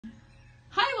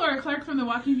Hi, Laura Clark from the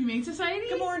Walking Humane Society.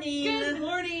 Good morning. Good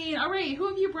morning. All right, who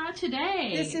have you brought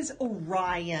today? This is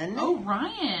Orion.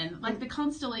 Orion, like the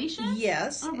constellation?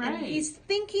 Yes. All right. And he's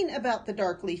thinking about the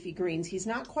dark leafy greens. He's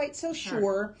not quite so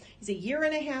sure. He's a year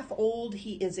and a half old.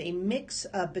 He is a mix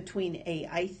between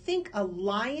I think a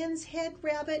lion's head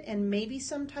rabbit and maybe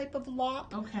some type of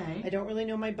lop. Okay. I don't really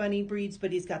know my bunny breeds,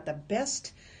 but he's got the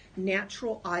best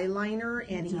natural eyeliner,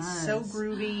 and he's so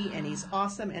groovy, and he's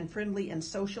awesome and friendly and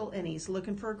social, and he's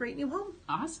looking for a great new home.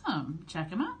 Awesome. Check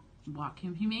him out. Walk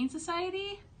Him Humane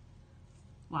Society,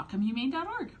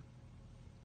 walkhamhumane.org.